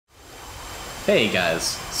Hey guys,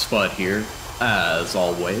 Spud here, as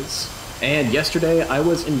always. And yesterday I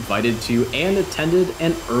was invited to and attended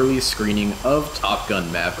an early screening of Top Gun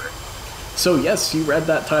Maverick. So yes, you read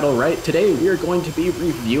that title right. Today we are going to be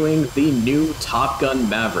reviewing the new Top Gun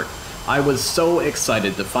Maverick. I was so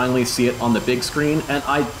excited to finally see it on the big screen, and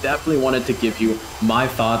I definitely wanted to give you my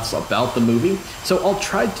thoughts about the movie, so I'll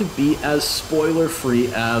try to be as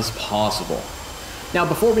spoiler-free as possible. Now,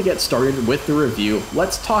 before we get started with the review,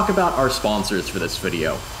 let's talk about our sponsors for this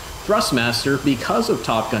video. Thrustmaster, because of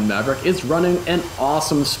Top Gun Maverick, is running an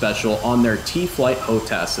awesome special on their T-Flight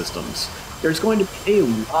Hotas systems. There's going to be a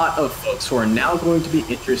lot of folks who are now going to be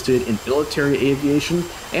interested in military aviation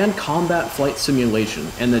and combat flight simulation,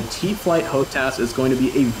 and the T-Flight Hotas is going to be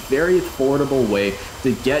a very affordable way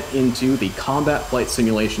to get into the combat flight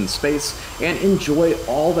simulation space and enjoy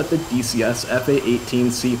all that the DCS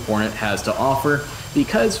FA-18C Hornet has to offer,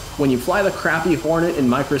 because when you fly the crappy Hornet in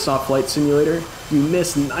Microsoft Flight Simulator, you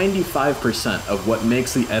miss 95% of what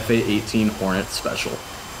makes the FA-18 Hornet special.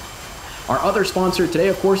 Our other sponsor today,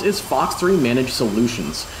 of course, is Fox 3 Managed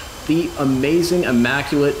Solutions. The amazing,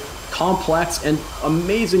 immaculate, complex, and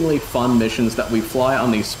amazingly fun missions that we fly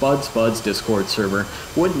on the Spuds Discord server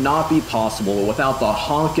would not be possible without the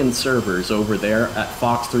honkin' servers over there at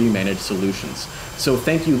Fox 3 Managed Solutions. So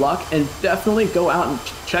thank you, Luck, and definitely go out and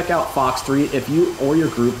check out Fox 3 if you or your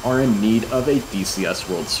group are in need of a DCS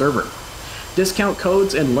World server. Discount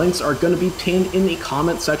codes and links are going to be pinned in the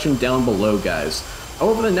comment section down below, guys.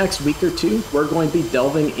 Over the next week or two, we're going to be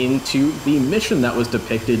delving into the mission that was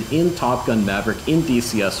depicted in Top Gun Maverick in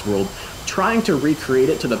DCS World, trying to recreate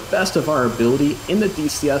it to the best of our ability in the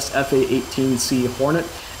DCS FA-18C Hornet,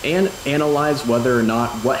 and analyze whether or not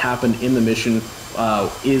what happened in the mission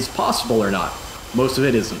is possible or not. Most of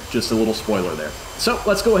it isn't, just a little spoiler there. So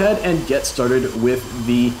let's go ahead and get started with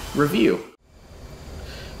the review.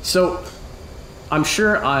 So, I'm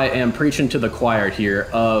sure I am preaching to the choir here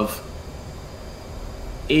of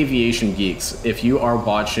aviation geeks if you are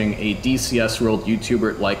watching a DCS World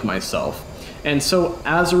YouTuber like myself. And so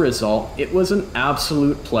as a result, it was an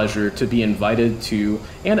absolute pleasure to be invited to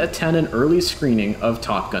and attend an early screening of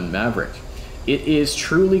Top Gun Maverick. It is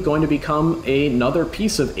truly going to become another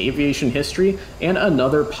piece of aviation history and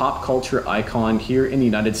another pop culture icon here in the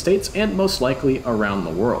United States and most likely around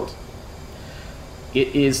the world.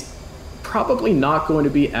 It is probably not going to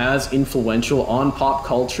be as influential on pop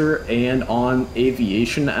culture and on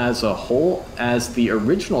aviation as a whole as the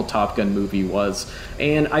original Top Gun movie was,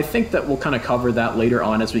 and I think that we'll kind of cover that later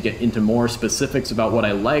on as we get into more specifics about what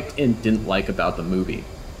I liked and didn't like about the movie.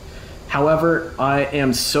 However, I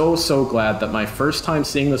am so glad that my first time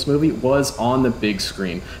seeing this movie was on the big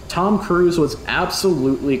screen. Tom Cruise was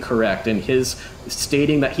absolutely correct in his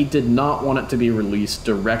stating that he did not want it to be released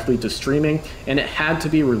directly to streaming, and it had to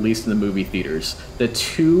be released in the movie theaters. The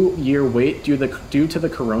 2-year wait due to the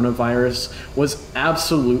coronavirus was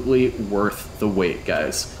absolutely worth the wait,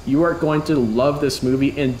 guys. You are going to love this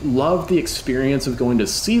movie and love the experience of going to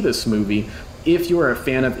see this movie if you are a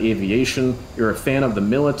fan of aviation, you're a fan of the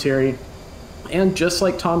military, and just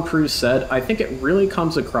like Tom Cruise said, I think it really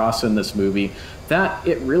comes across in this movie that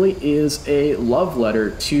it really is a love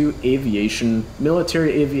letter to aviation,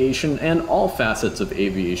 military aviation, and all facets of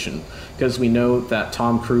aviation, because we know that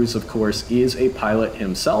Tom Cruise, of course, is a pilot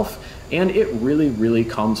himself, and it really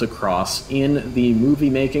comes across in the movie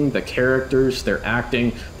making, the characters, their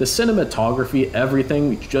acting, the cinematography,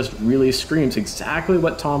 everything just really screams exactly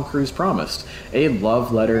what Tom Cruise promised, a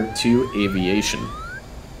love letter to aviation.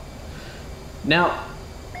 Now,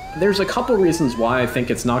 there's a couple reasons why I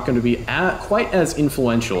think it's not going to be quite as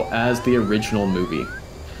influential as the original movie.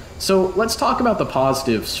 So let's talk about the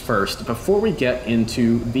positives first before we get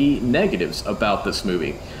into the negatives about this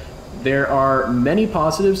movie. There are many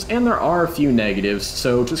positives and there are a few negatives,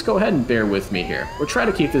 so just go ahead and bear with me here. We'll try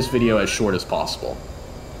to keep this video as short as possible.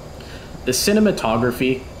 The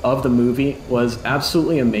cinematography of the movie was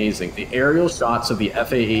absolutely amazing. The aerial shots of the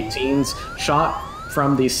FA-18s shot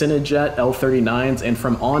from the Cinejet L-39s and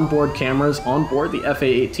from onboard cameras on board the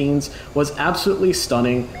FA-18s was absolutely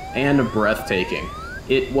stunning and breathtaking.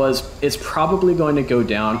 It's probably going to go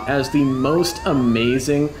down as the most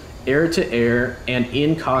amazing air-to-air and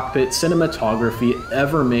in-cockpit cinematography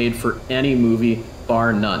ever made for any movie,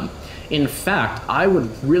 bar none. In fact, I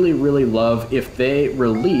would really love if they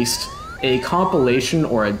released a compilation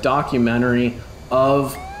or a documentary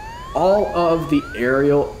of all of the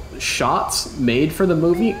aerial shots made for the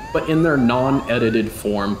movie, but in their non-edited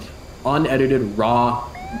form, unedited, raw,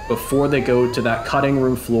 before they go to that cutting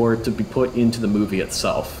room floor to be put into the movie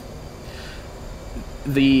itself.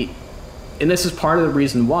 The And this is part of the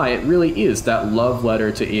reason why it really is that love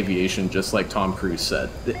letter to aviation, just like Tom Cruise said.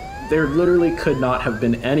 There literally could not have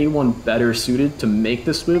been anyone better suited to make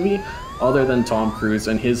this movie other than Tom Cruise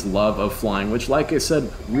and his love of flying, which, like I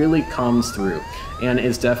said, really comes through and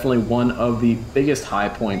is definitely one of the biggest high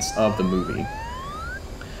points of the movie.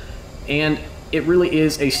 And it really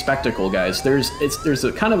is a spectacle, guys. There's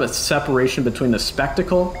a kind of a separation between the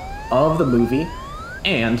spectacle of the movie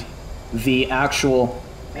and the actual...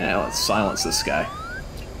 let's silence this guy.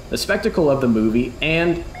 The spectacle of the movie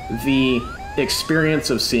and the experience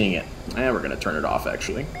of seeing it. We're going to turn it off,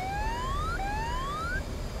 actually.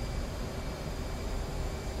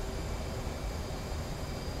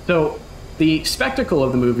 So, the spectacle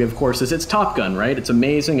of the movie, of course, is it's Top Gun, right? It's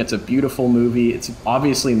amazing. It's a beautiful movie. It's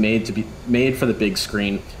obviously made for the big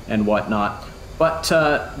screen and whatnot. But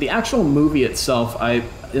the actual movie itself,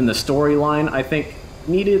 in the storyline, I think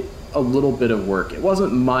needed a little bit of work. It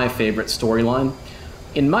wasn't my favorite storyline.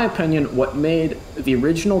 In my opinion, what made the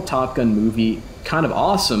original Top Gun movie kind of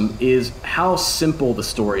awesome is how simple the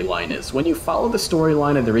storyline is. When you follow the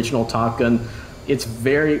storyline of the original Top Gun, it's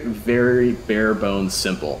very, very bare bones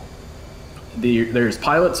simple. There's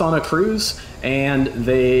pilots on a cruise, and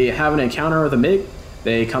they have an encounter with a MiG.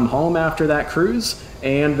 They come home after that cruise,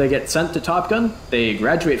 and they get sent to Top Gun. They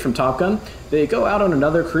graduate from Top Gun. They go out on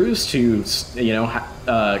another cruise to,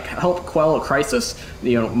 help quell a crisis.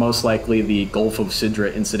 Most likely the Gulf of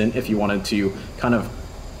Sidra incident, if you wanted to kind of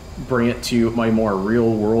bring it to my more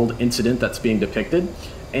real-world incident that's being depicted.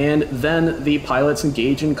 And then the pilots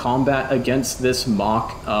engage in combat against this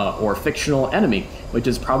mock or fictional enemy, which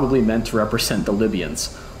is probably meant to represent the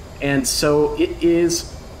Libyans. And so it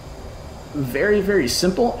is very, very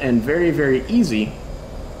simple and very, very easy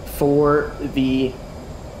for the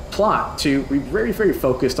plot to be very, very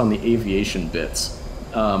focused on the aviation bits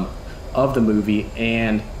of the movie,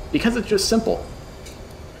 and because it's just simple.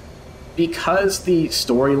 Because the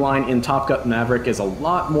storyline in Top Gun Maverick is a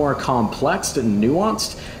lot more complex and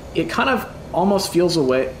nuanced, it kind of almost feels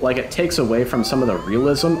like it takes away from some of the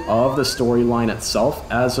realism of the storyline itself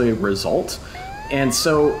as a result. And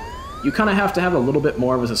so you kind of have to have a little bit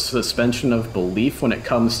more of a suspension of belief when it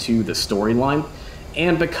comes to the storyline.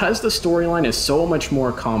 And because the storyline is so much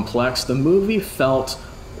more complex, the movie felt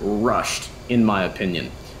rushed, in my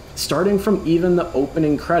opinion. Starting from even the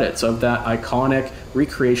opening credits of that iconic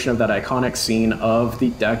recreation of that iconic scene of the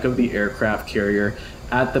deck of the aircraft carrier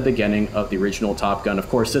at the beginning of the original Top Gun. Of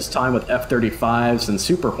course, this time with F-35s and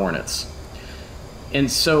Super Hornets. And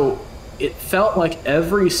so it felt like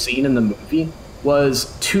every scene in the movie was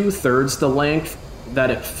 2/3 the length that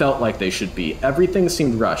it felt like they should be. Everything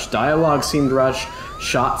seemed rushed. Dialogue seemed rushed.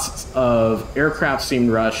 Shots of aircraft seemed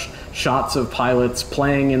rushed. Shots of pilots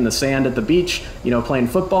playing in the sand at the beach, playing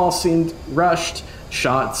football seemed rushed.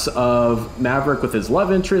 Shots of Maverick with his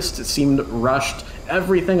love interest seemed rushed.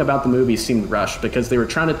 Everything about the movie seemed rushed because they were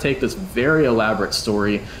trying to take this very elaborate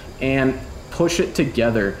story and push it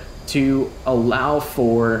together to allow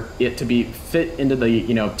for it to be fit into the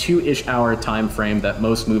 2-ish hour time frame that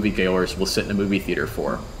most moviegoers will sit in a movie theater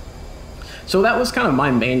for. So that was kind of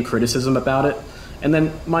my main criticism about it. And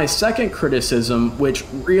then my second criticism, which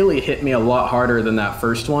really hit me a lot harder than that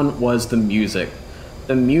first one, was the music.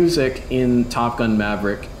 The music in Top Gun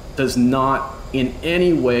Maverick does not in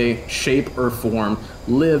any way, shape, or form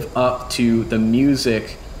live up to the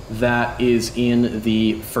music that is in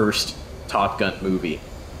the first Top Gun movie.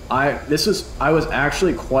 I was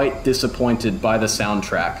actually quite disappointed by the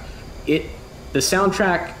soundtrack. The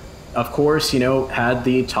soundtrack, of course, had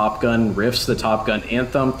the Top Gun riffs, the Top Gun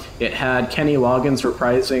anthem. It had Kenny Loggins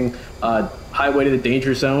reprising Highway to the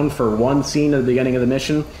Danger Zone for one scene at the beginning of the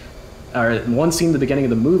mission, or one scene at the beginning of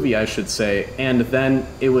the movie, I should say, and then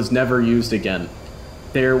it was never used again.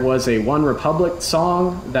 There was a One Republic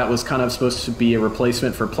song that was kind of supposed to be a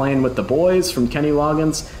replacement for Playing with the Boys from Kenny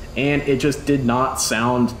Loggins, and it just did not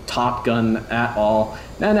sound Top Gun at all.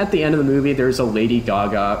 And at the end of the movie, there's a Lady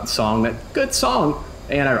Gaga song, good song,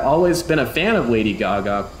 and I've always been a fan of Lady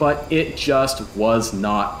Gaga, but it just was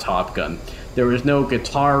not Top Gun. There was no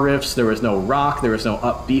guitar riffs, there was no rock, there was no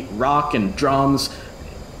upbeat rock and drums.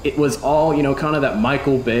 It was all, kind of that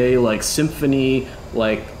Michael Bay, symphony,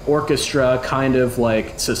 orchestra, kind of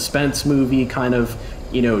suspense movie, kind of,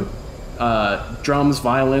 drums,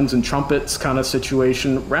 violins, and trumpets kind of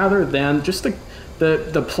situation, rather than just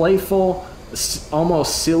the playful,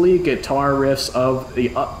 almost silly guitar riffs of the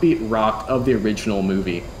upbeat rock of the original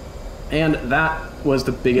movie. And that was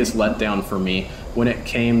the biggest letdown for me when it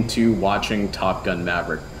came to watching Top Gun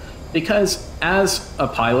Maverick. Because as a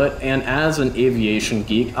pilot and as an aviation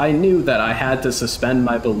geek, I knew that I had to suspend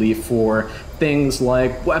my belief for things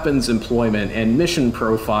like weapons employment and mission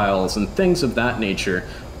profiles and things of that nature.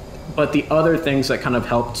 But the other things that kind of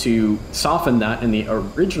helped to soften that in the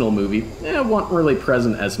original movie weren't really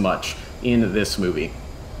present as much in this movie.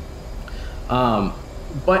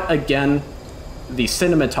 But again, the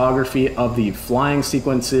cinematography of the flying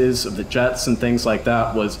sequences of the jets and things like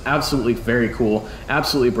that was absolutely very cool,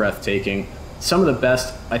 absolutely breathtaking. Some of the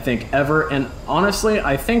best, I think, ever, and honestly,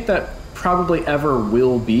 I think that probably ever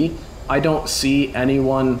will be. I don't see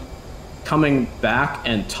anyone coming back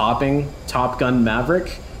and topping Top Gun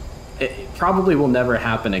Maverick. It probably will never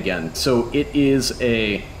happen again. So it is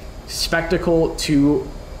a spectacle to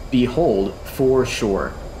behold for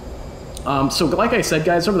sure. So like I said,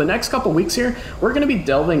 guys, over the next couple weeks here, we're going to be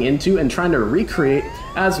delving into and trying to recreate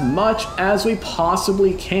as much as we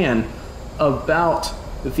possibly can about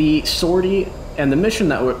the sortie and the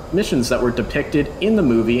missions that were depicted in the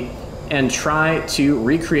movie, and try to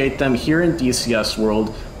recreate them here in DCS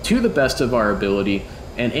World to the best of our ability,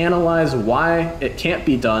 and analyze why it can't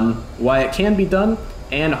be done, why it can be done,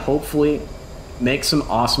 and hopefully make some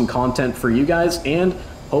awesome content for you guys, and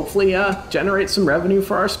hopefully generate some revenue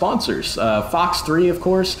for our sponsors, Fox 3, of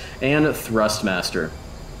course, and Thrustmaster.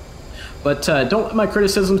 But don't let my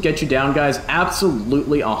criticisms get you down, guys.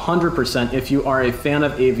 Absolutely 100%. If you are a fan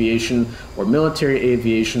of aviation or military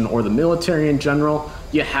aviation or the military in general,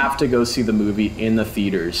 you have to go see the movie in the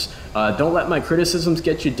theaters. Don't let my criticisms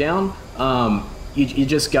get you down. You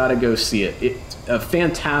just gotta go see it. It's a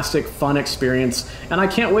fantastic, fun experience, and I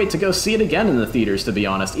can't wait to go see it again in the theaters, to be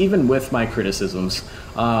honest, even with my criticisms.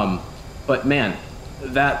 But man,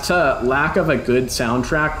 that lack of a good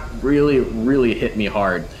soundtrack really hit me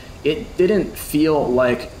hard. It didn't feel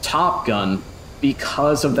like Top Gun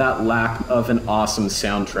because of that lack of an awesome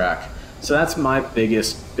soundtrack. So that's my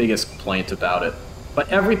biggest complaint about it. But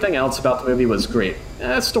everything else about the movie was great.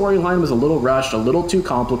 Storyline was a little rushed, a little too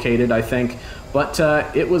complicated, I think, but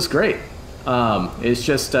it was great. It's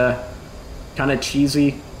just kind of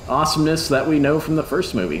cheesy awesomeness that we know from the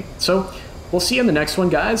first movie. So we'll see you in the next one,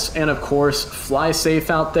 guys, and of course, fly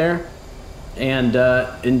safe out there, and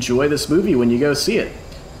enjoy this movie when you go see it.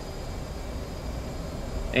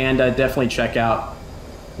 And definitely check out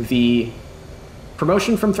the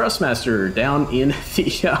promotion from Thrustmaster down in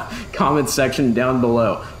the comments section down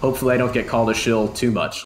below. Hopefully I don't get called a shill too much.